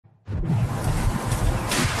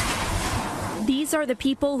These are the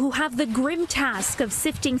people who have the grim task of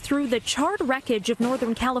sifting through the charred wreckage of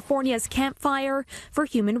Northern California's Camp Fire for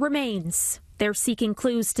human remains. They're seeking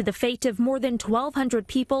clues to the fate of more than 1,200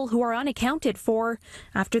 people who are unaccounted for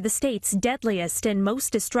after the state's deadliest and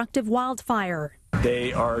most destructive wildfire.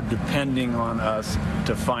 They are depending on us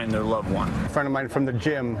to find their loved one. A friend of mine from the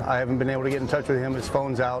gym, I haven't been able to get in touch with him. His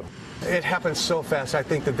phone's out. It happened so fast, I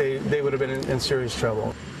think that they would have been in serious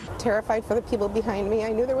trouble. Terrified for the people behind me. I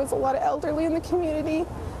knew there was a lot of elderly in the community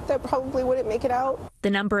that probably wouldn't make it out.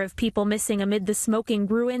 The number of people missing amid the smoking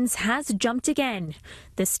ruins has jumped again,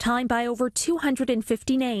 this time by over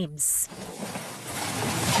 250 names.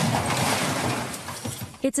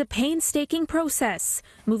 It's a painstaking process,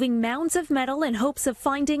 moving mounds of metal in hopes of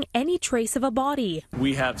finding any trace of a body.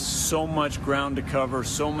 We have so much ground to cover,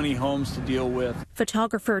 so many homes to deal with.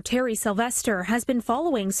 Photographer Terry Sylvester has been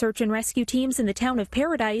following search and rescue teams in the town of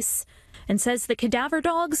Paradise and says the cadaver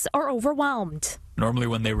dogs are overwhelmed. Normally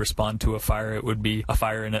when they respond to a fire, it would be a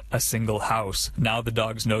fire in a single house. Now the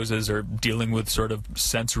dogs' noses are dealing with sort of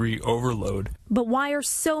sensory overload. But why are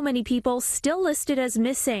so many people still listed as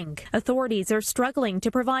missing? Authorities are struggling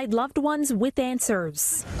to provide loved ones with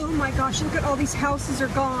answers. Oh my gosh, look at all these houses are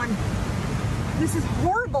gone. This is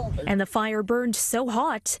horrible. And the fire burned so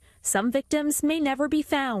hot, some victims may never be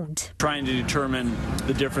found. Trying to determine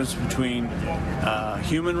the difference between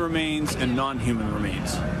human remains and non-human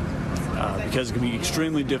remains. Because it can be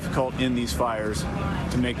extremely difficult in these fires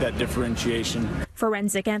to make that differentiation.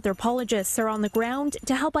 Forensic anthropologists are on the ground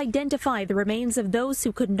to help identify the remains of those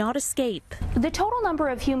who could not escape. The total number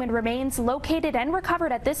of human remains located and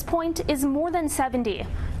recovered at this point is more than 70.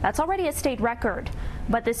 That's already a state record.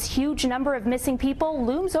 But this huge number of missing people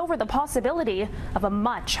looms over the possibility of a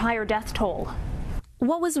much higher death toll.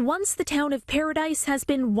 What was once the town of Paradise has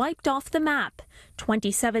been wiped off the map.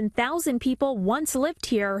 27,000 people once lived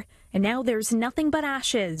here, and now there's nothing but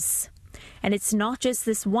ashes. And it's not just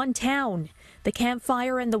this one town. The Camp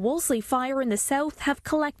Fire and the Wolseley Fire in the south have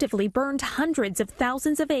collectively burned hundreds of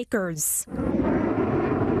thousands of acres.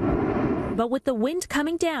 But with the wind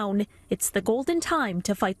coming down, it's the golden time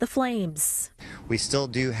to fight the flames. We still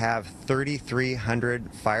do have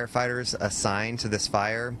 3,300 firefighters assigned to this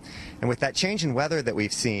fire. And with that change in weather that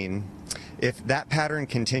we've seen, if that pattern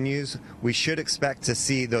continues, we should expect to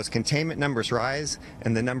see those containment numbers rise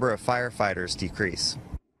and the number of firefighters decrease.